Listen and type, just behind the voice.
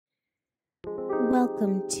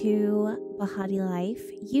Welcome to Bahati Life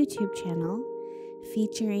YouTube channel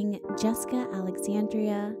featuring Jessica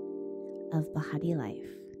Alexandria of Bahati Life.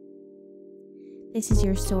 This is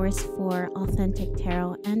your source for authentic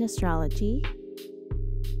tarot and astrology,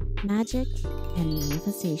 magic, and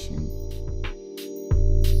manifestation.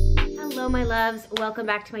 Hello, my loves. Welcome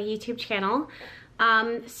back to my YouTube channel.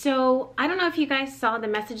 So I don't know if you guys saw the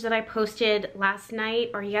message that I posted last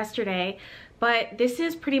night or yesterday, but this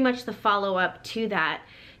is pretty much the follow-up to that.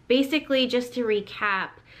 Basically, just to recap,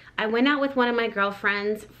 I went out with one of my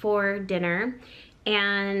girlfriends for dinner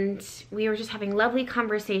and we were just having lovely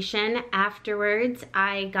conversation. Afterwards,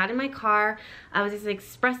 I got in my car. I was just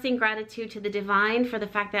expressing gratitude to the divine for the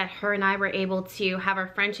fact that her and I were able to have our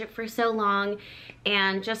friendship for so long,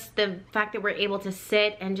 and just the fact that we're able to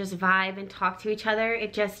sit and just vibe and talk to each other.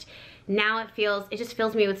 It just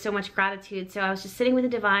fills me with so much gratitude. So I was just sitting with the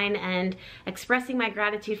divine and expressing my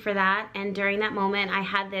gratitude for that. And during that moment, I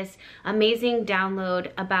had this amazing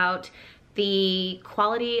download about the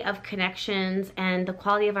quality of connections and the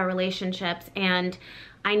quality of our relationships, and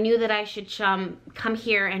I knew that I should come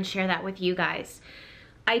here and share that with you guys.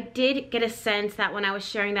 I did get a sense that when I was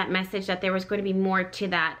sharing that message that there was going to be more to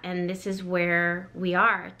that, and this is where we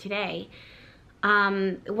are today.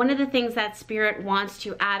 One of the things that Spirit wants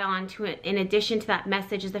to add on to it, in addition to that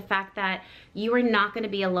message, is the fact that you are not going to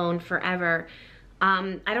be alone forever.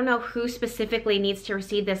 I don't know who specifically needs to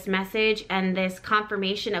receive this message and this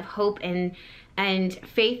confirmation of hope and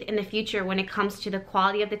faith in the future when it comes to the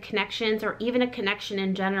quality of the connections, or even a connection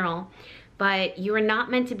in general. But you are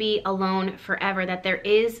not meant to be alone forever, that there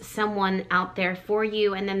is someone out there for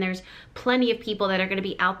you, and then there's plenty of people that are going to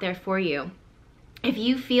be out there for you. If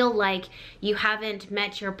you feel like you haven't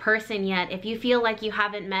met your person yet, if you feel like you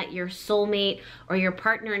haven't met your soulmate or your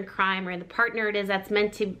partner in crime, or the partner it is that's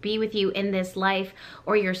meant to be with you in this life,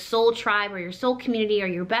 or your soul tribe or your soul community or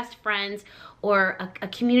your best friends, or a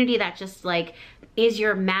community that just like is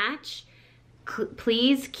your match,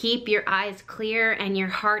 please keep your eyes clear and your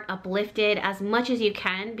heart uplifted as much as you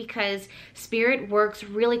can, because Spirit works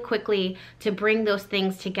really quickly to bring those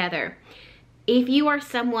things together. If you are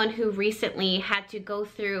someone who recently had to go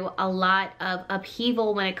through a lot of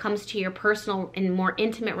upheaval when it comes to your personal and more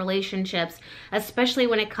intimate relationships, especially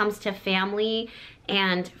when it comes to family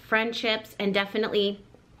and friendships, and definitely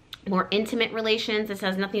more intimate relations, this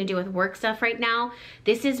has nothing to do with work stuff right now.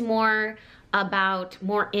 This is more about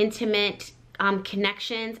more intimate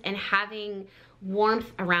connections and having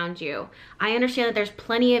warmth around you. I understand that there's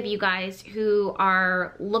plenty of you guys who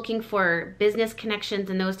are looking for business connections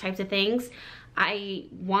and those types of things. I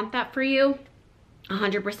want that for you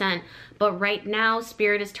 100%, but right now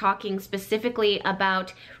Spirit is talking specifically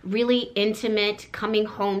about really intimate coming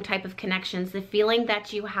home type of connections. The feeling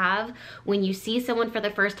that you have when you see someone for the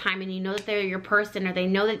first time and you know that they're your person, or they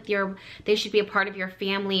know that they should be a part of your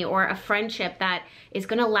family, or a friendship that is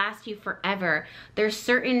going to last you forever. There's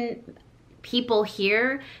certain people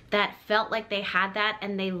here that felt like they had that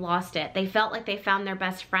and they lost it. They felt like they found their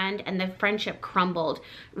best friend and the friendship crumbled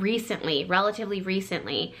recently, relatively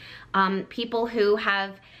recently. People who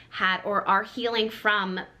have had or are healing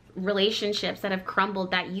from relationships that have crumbled,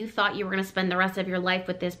 that you thought you were going to spend the rest of your life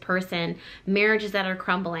with this person, marriages that are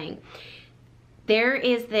crumbling. There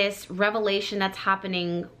is this revelation that's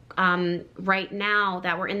happening right now,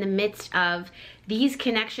 that we're in the midst of these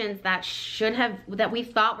connections that we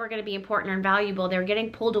thought were going to be important and valuable. They're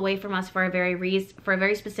getting pulled away from us for a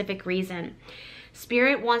very specific reason.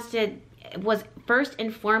 Spirit was first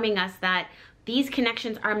informing us that these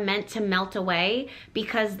connections are meant to melt away,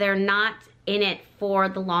 because they're not in it for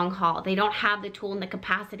the long haul. They don't have the tool and the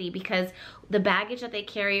capacity, because the baggage that they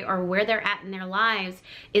carry or where they're at in their lives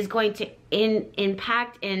is going to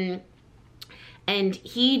impact and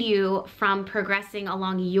heed you from progressing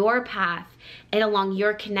along your path and along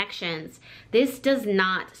your connections. This does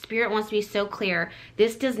not, Spirit wants to be so clear,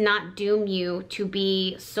 this does not doom you to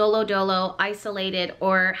be solo dolo, isolated,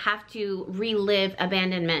 or have to relive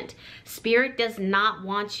abandonment. Spirit does not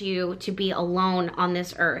want you to be alone on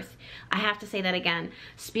this earth. I have to say that again.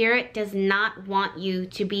 Spirit does not want you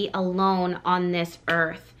to be alone on this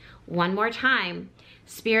earth. One more time.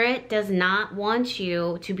 Spirit does not want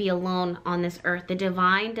you to be alone on this earth. The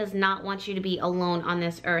divine does not want you to be alone on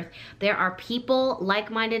this earth. There are people,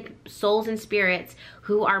 like-minded souls and spirits,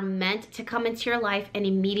 who are meant to come into your life and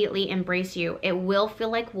immediately embrace you. It will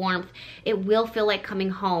feel like warmth. It will feel like coming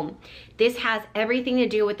home. This has everything to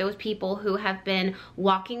do with those people who have been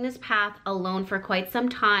walking this path alone for quite some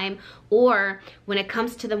time, or when it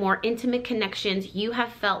comes to the more intimate connections, you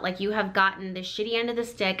have felt like you have gotten the shitty end of the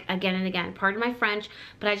stick again and again. Pardon my French,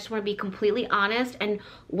 but I just want to be completely honest and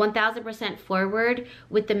 1000% forward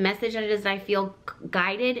with the message that it is that I feel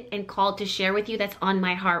guided and called to share with you that's on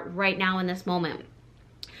my heart right now in this moment.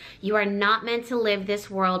 You are not meant to live this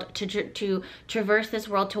world, to traverse this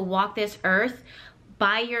world, to walk this earth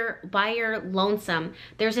by your lonesome.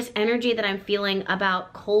 There's this energy that I'm feeling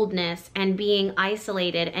about coldness and being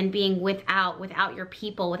isolated and being without your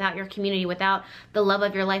people, without your community, without the love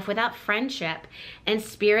of your life, without friendship. And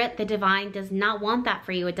Spirit, the divine, does not want that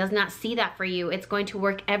for you. It does not see that for you. It's going to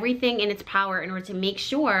work everything in its power in order to make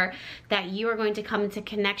sure that you are going to come into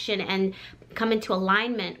connection and come into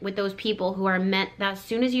alignment with those people who are meant that as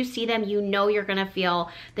soon as you see them, you know you're gonna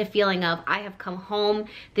feel the feeling of, I have come home,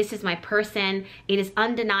 this is my person. It is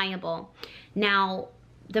undeniable. Now,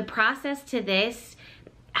 the process to this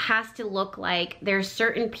has to look like there's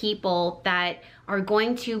certain people that are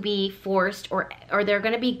going to be forced or they're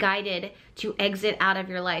going to be guided to exit out of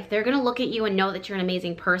your life. They're going to look at you and know that you're an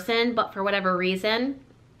amazing person, but for whatever reason,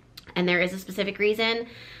 and there is a specific reason,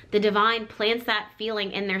 the divine plants that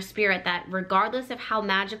feeling in their spirit that regardless of how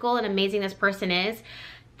magical and amazing this person is,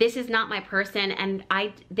 this is not my person, and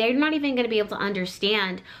they're not even going to be able to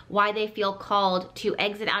understand why they feel called to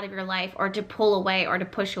exit out of your life or to pull away or to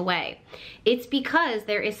push away. It's because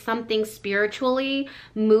there is something spiritually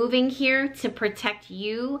moving here to protect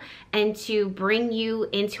you and to bring you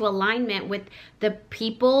into alignment with the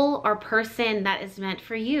people or person that is meant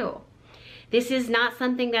for you. This is not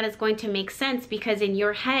something that is going to make sense because in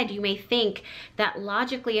your head, you may think that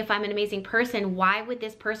logically, if I'm an amazing person, why would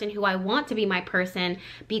this person who I want to be my person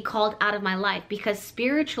be called out of my life? Because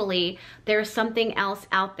spiritually, there's something else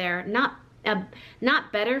out there, not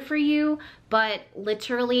better for you, but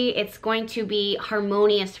literally it's going to be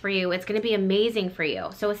harmonious for you. It's going to be amazing for you.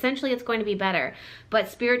 So essentially it's going to be better, but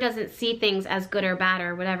Spirit doesn't see things as good or bad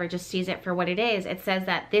or whatever, just sees it for what it is. It says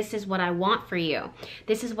that this is what I want for you.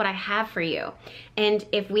 This is what I have for you. And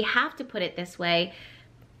if we have to put it this way,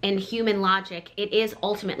 in human logic, it is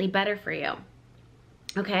ultimately better for you.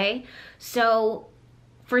 Okay? So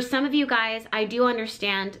for some of you guys, I do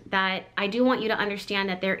understand that, I do want you to understand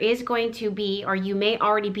that there is going to be, or you may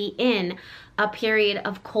already be in, a period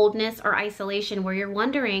of coldness or isolation where you're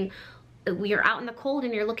wondering, you're out in the cold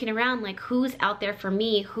and you're looking around like, who's out there for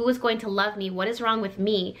me? Who is going to love me? What is wrong with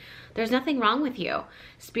me? There's nothing wrong with you.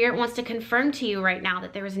 Spirit wants to confirm to you right now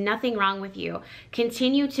that there is nothing wrong with you.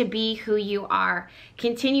 Continue to be who you are.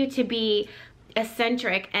 Continue to be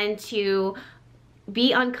eccentric and to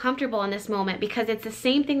be uncomfortable in this moment, because it's the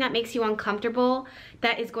same thing that makes you uncomfortable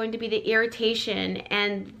that is going to be the irritation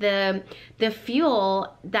and the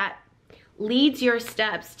fuel that leads your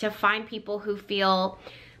steps to find people who feel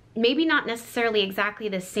maybe not necessarily exactly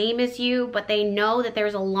the same as you, but they know that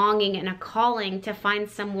there's a longing and a calling to find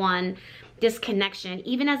someone, this connection.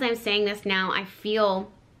 Even as I'm saying this now, I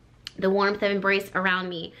feel the warmth of embrace around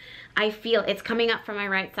me. I feel it's coming up from my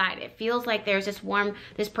right side. It feels like there's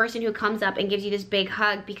this person who comes up and gives you this big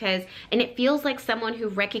hug and it feels like someone who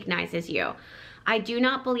recognizes you. I do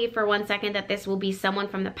not believe for 1 second that this will be someone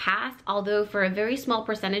from the past, although for a very small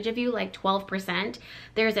percentage of you, like 12%,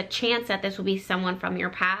 there's a chance that this will be someone from your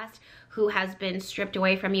past who has been stripped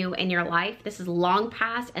away from you in your life. This is long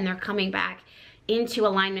past and they're coming back into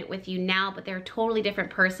alignment with you now, but they're a totally different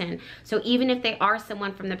person. So even if they are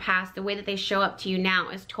someone from the past, the way that they show up to you now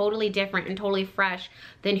is totally different and totally fresh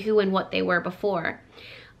than who and what they were before.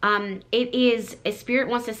 Spirit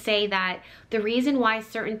wants to say that the reason why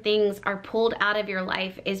certain things are pulled out of your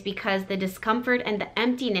life is because the discomfort and the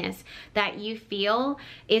emptiness that you feel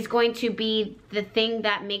is going to be the thing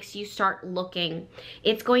that makes you start looking.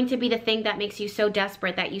 It's going to be the thing that makes you so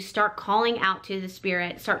desperate that you start calling out to the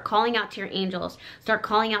Spirit, start calling out to your angels, start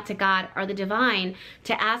calling out to God or the divine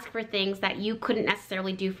to ask for things that you couldn't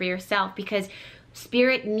necessarily do for yourself, because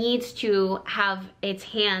Spirit needs to have its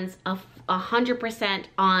hands 100%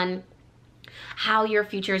 on how your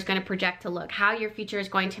future is going to project to look, how your future is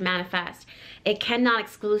going to manifest. It cannot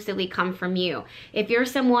exclusively come from you. If you're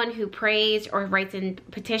someone who prays or writes in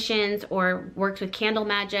petitions or works with candle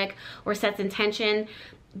magic or sets intention,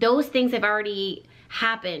 those things have already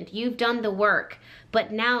happened. You've done the work.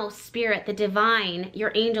 But now Spirit, the divine,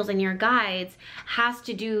 your angels and your guides has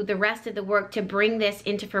to do the rest of the work to bring this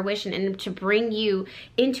into fruition and to bring you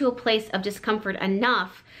into a place of discomfort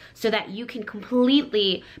enough so that you can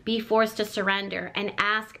completely be forced to surrender and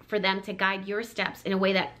ask for them to guide your steps in a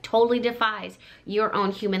way that totally defies your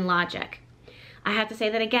own human logic. I have to say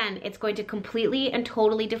that again, it's going to completely and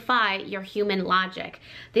totally defy your human logic.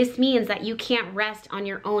 This means that you can't rest on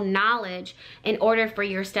your own knowledge in order for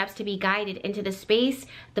your steps to be guided into the space,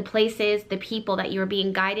 the places, the people that you're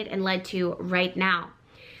being guided and led to right now.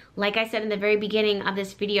 Like I said in the very beginning of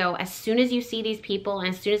this video, as soon as you see these people and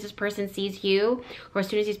as soon as this person sees you, or as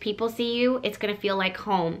soon as these people see you, it's gonna feel like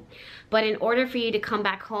home. But in order for you to come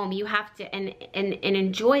back home, you have to, and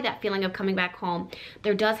enjoy that feeling of coming back home,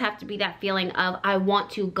 there does have to be that feeling of, I want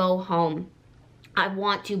to go home. I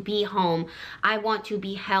want to be home. I want to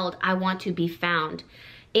be held. I want to be found.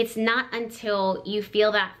 It's not until you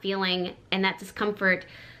feel that feeling and that discomfort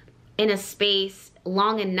in a space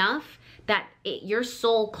long enough that your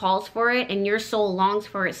soul calls for it and your soul longs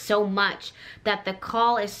for it so much that the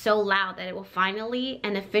call is so loud that it will finally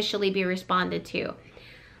and officially be responded to.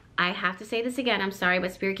 I have to say this again, I'm sorry,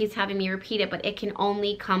 but Spirit keeps having me repeat it, but it can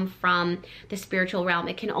only come from the spiritual realm.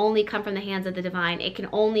 It can only come from the hands of the divine. It can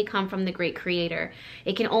only come from the great creator.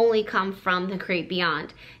 It can only come from the great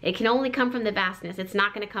beyond. It can only come from the vastness. It's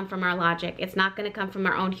not going to come from our logic. It's not going to come from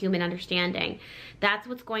our own human understanding. That's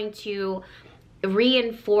what's going to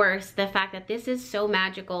reinforce the fact that this is so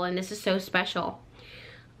magical and this is so special.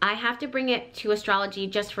 I have to bring it to astrology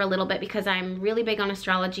just for a little bit because I'm really big on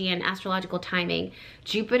astrology and astrological timing.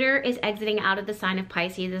 Jupiter is exiting out of the sign of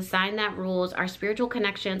Pisces, the sign that rules our spiritual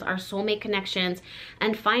connections, our soulmate connections,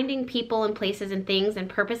 and finding people and places and things and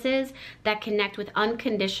purposes that connect with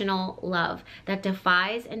unconditional love, that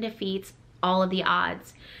defies and defeats all of the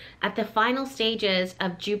odds. At the final stages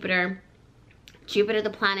of Jupiter,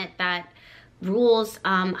 the planet that rules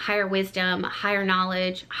higher wisdom, higher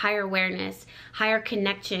knowledge, higher awareness, higher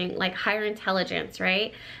connection, like higher intelligence,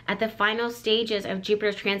 right? At the final stages of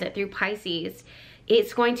Jupiter's transit through Pisces,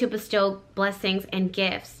 it's going to bestow blessings and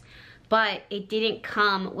gifts, but it didn't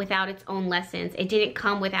come without its own lessons. It didn't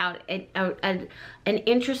come without an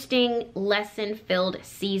interesting lesson-filled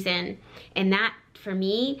season. And that, for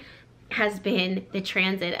me, has been the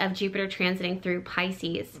transit of Jupiter transiting through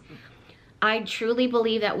Pisces. I truly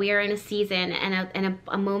believe that we are in a season and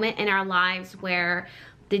a moment in our lives where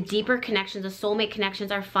the deeper connections, the soulmate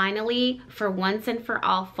connections, are finally, for once and for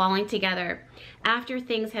all, falling together after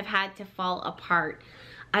things have had to fall apart.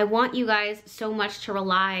 I want you guys so much to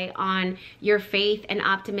rely on your faith and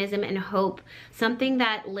optimism and hope, something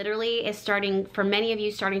that literally is starting, for many of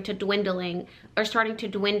you, starting to dwindle,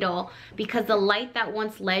 because the light that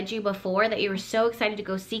once led you before, that you were so excited to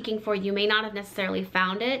go seeking for, you may not have necessarily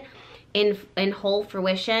found it in whole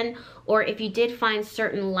fruition, or if you did find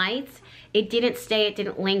certain lights, it didn't stay, it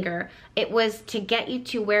didn't linger. It was to get you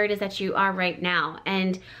to where it is that you are right now.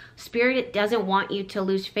 And Spirit doesn't want you to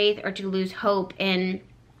lose faith or to lose hope in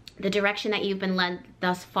the direction that you've been led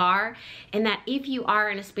thus far, and that if you are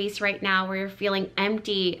in a space right now where you're feeling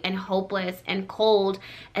empty and hopeless and cold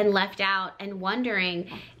and left out and wondering,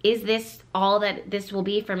 is this all that this will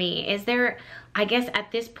be for me? Is there, I guess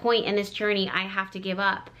at this point in this journey, I have to give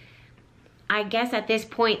up. I guess at this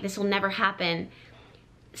point, this will never happen.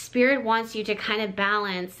 Spirit wants you to kind of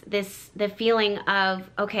balance the feeling of,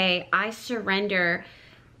 okay, I surrender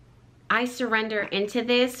into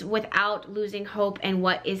this without losing hope in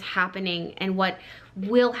what is happening and what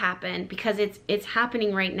will happen, because it's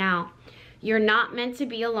happening right now. You're not meant to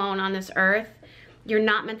be alone on this earth. You're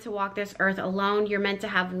not meant to walk this earth alone. You're meant to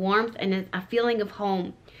have warmth and a feeling of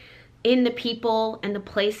home in the people and the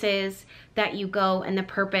places that you go and the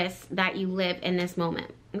purpose that you live in this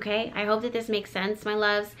moment. Okay, I hope that this makes sense, my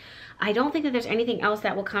loves. I don't think that there's anything else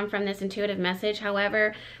that will come from this intuitive message.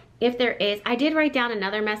 However, if there is, I did write down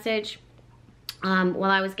another message while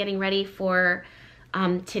I was getting ready for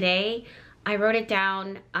today. I wrote it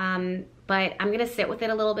down, but I'm gonna sit with it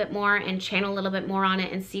a little bit more and channel a little bit more on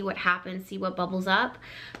it and see what happens, see what bubbles up.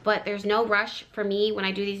 But there's no rush for me when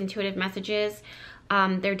I do these intuitive messages.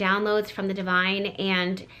 They're downloads from the divine,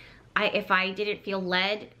 and if I didn't feel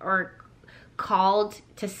led or called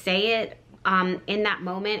to say it in that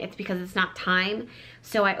moment, it's because it's not time.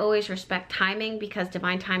 So I always respect timing, because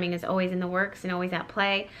divine timing is always in the works and always at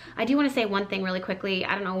play. I do want to say one thing really quickly.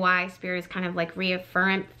 I don't know why Spirit is kind of like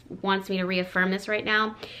wants me to reaffirm this right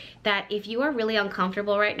now, that if you are really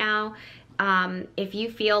uncomfortable right now, if you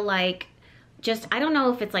feel like, just, I don't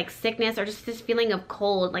know if it's like sickness or just this feeling of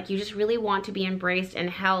cold, like you just really want to be embraced and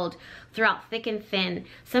held throughout thick and thin.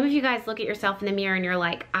 Some of you guys look at yourself in the mirror and you're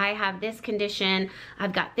like, I have this condition,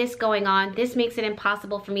 I've got this going on, this makes it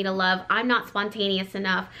impossible for me to love, I'm not spontaneous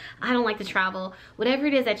enough, I don't like to travel. Whatever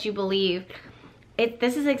it is that you believe,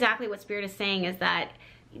 this is exactly what Spirit is saying, is that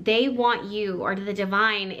they want you, or the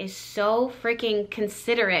divine is so freaking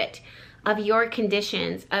considerate of your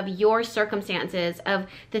conditions, of your circumstances, of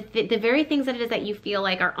the very things that it is that you feel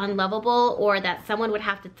like are unlovable, or that someone would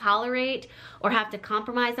have to tolerate or have to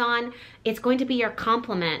compromise on. It's going to be your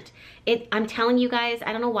compliment. I'm telling you guys,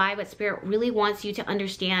 I don't know why, but Spirit really wants you to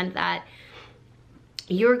understand that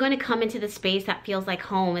you're going to come into the space that feels like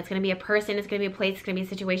home. It's going to be a person, it's going to be a place, it's going to be a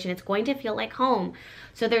situation. It's going to feel like home.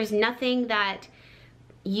 So there's nothing that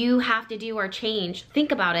you have to do or change.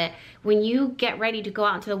 Think about it. When you get ready to go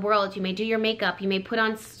out into the world, you may do your makeup, you may put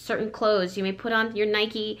on certain clothes, you may put on your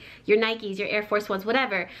Nikes, your Air Force Ones,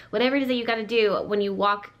 whatever it is that you got to do when you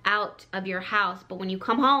walk out of your house. But when you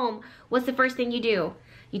come home, what's the first thing you do?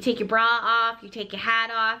 You take your bra off, you take your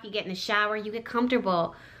hat off, you get in the shower, you get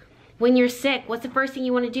comfortable. When you're sick, what's the first thing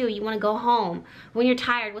you want to do? You want to go home. When you're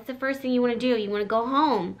tired, what's the first thing you want to do? You want to go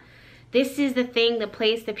home. This is the thing, the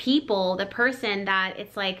place, the people, the person that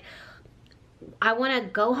it's like, I want to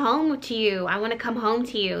go home to you. I want to come home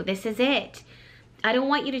to you. This is it. I don't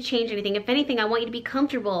want you to change anything. If anything, I want you to be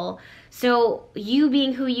comfortable. So you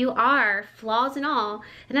being who you are, flaws and all,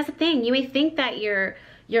 and that's the thing. You may think that you're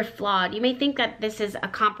flawed. You may think that this is a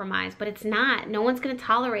compromise, but it's not. No one's going to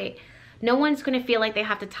tolerate. No one's going to feel like they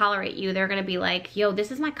have to tolerate you. They're going to be like, yo,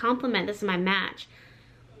 this is my compliment. This is my match.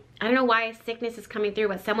 I don't know why sickness is coming through,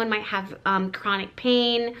 but someone might have chronic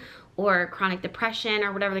pain or chronic depression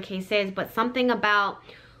or whatever the case is, but something about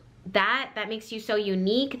that makes you so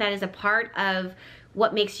unique, that is a part of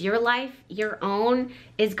what makes your life your own,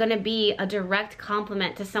 is going to be a direct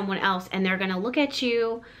compliment to someone else. And they're going to look at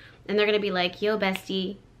you and they're going to be like, yo,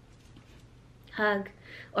 bestie, hug.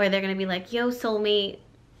 Or they're going to be like, yo, soulmate,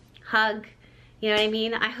 hug. You know what I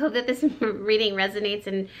mean? I hope that this reading resonates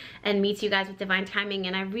and meets you guys with divine timing.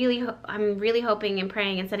 And I'm really hoping and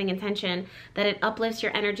praying and setting intention that it uplifts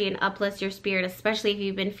your energy and uplifts your spirit, especially if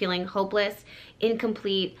you've been feeling hopeless,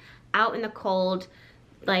 incomplete, out in the cold,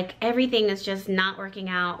 like everything is just not working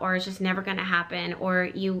out, or it's just never going to happen, or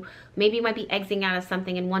you might be exiting out of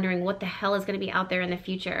something and wondering what the hell is going to be out there in the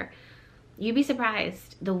future. You'd be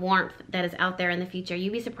surprised the warmth that is out there in the future.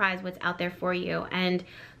 You'd be surprised what's out there for you. And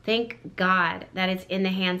thank God that it's in the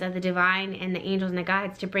hands of the divine and the angels and the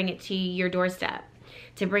guides to bring it to your doorstep,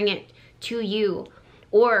 to bring it to you,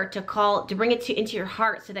 or to bring it into your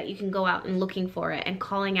heart so that you can go out and looking for it and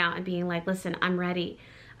calling out and being like, listen, I'm ready.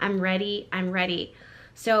 I'm ready. I'm ready.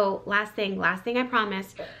 So last thing I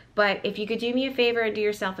promise, but if you could do me a favor and do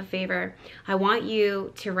yourself a favor, I want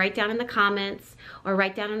you to write down in the comments or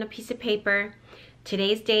write down on a piece of paper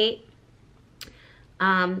today's date,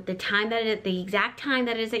 the exact time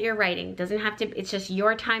that it is that you're writing. Doesn't have to, it's just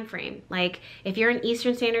your time frame. Like if you're in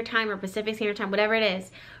Eastern Standard Time or Pacific Standard Time, whatever it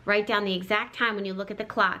is, write down the exact time when you look at the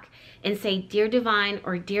clock and say, dear divine,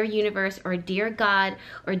 or dear universe, or dear God,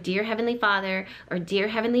 or dear Heavenly Father, or dear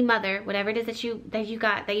Heavenly Mother, whatever it is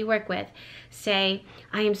that you work with. Say,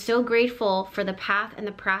 I am so grateful for the path and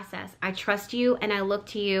the process. I trust you and I look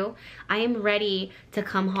to you. I am ready to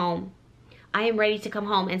come home. I am ready to come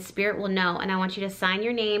home, and spirit will know. And I want you to sign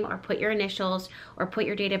your name or put your initials or put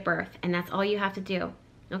your date of birth. And that's all you have to do.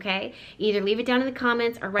 Okay? Either leave it down in the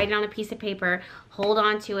comments or write it on a piece of paper. Hold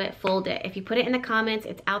on to it, fold it. If you put it in the comments,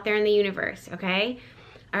 it's out there in the universe. Okay?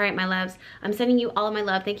 All right, my loves. I'm sending you all of my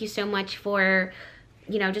love. Thank you so much for,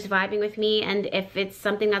 you know, just vibing with me. And if it's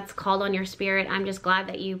something that's called on your spirit, I'm just glad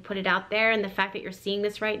that you put it out there. And the fact that you're seeing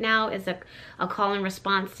this right now is a call and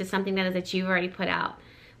response to something that you've already put out,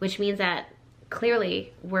 which means that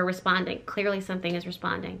clearly we're responding. Clearly something is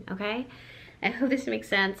responding, okay? I hope this makes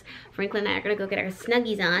sense. Franklin and I are gonna go get our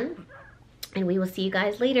snuggies on, and we will see you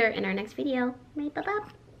guys later in our next video. Bye-bye.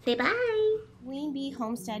 Say bye. Queen Bee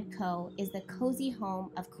Homestead Co. is the cozy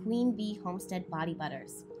home of Queen Bee Homestead Body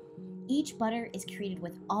Butters. Each butter is created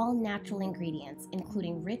with all natural ingredients,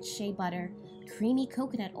 including rich shea butter, creamy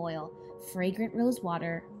coconut oil, fragrant rose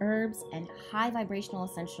water, herbs, and high vibrational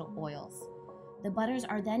essential oils. The butters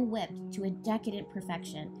are then whipped to a decadent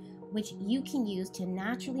perfection, which you can use to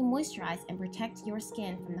naturally moisturize and protect your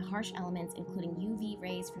skin from the harsh elements, including UV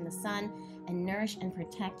rays from the sun, and nourish and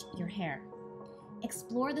protect your hair.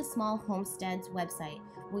 Explore the Small Homestead's website,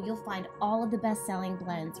 where you'll find all of the best-selling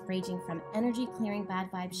blends, ranging from Energy Clearing Bad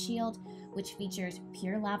Vibes Shield, which features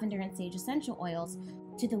pure lavender and sage essential oils,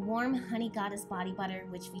 to the Warm Honey Goddess Body Butter,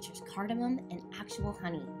 which features cardamom and actual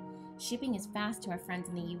honey. Shipping is fast to our friends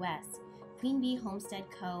in the US. Queen Bee Homestead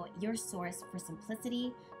Co., your source for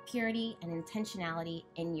simplicity, purity, and intentionality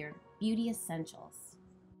in your beauty essentials.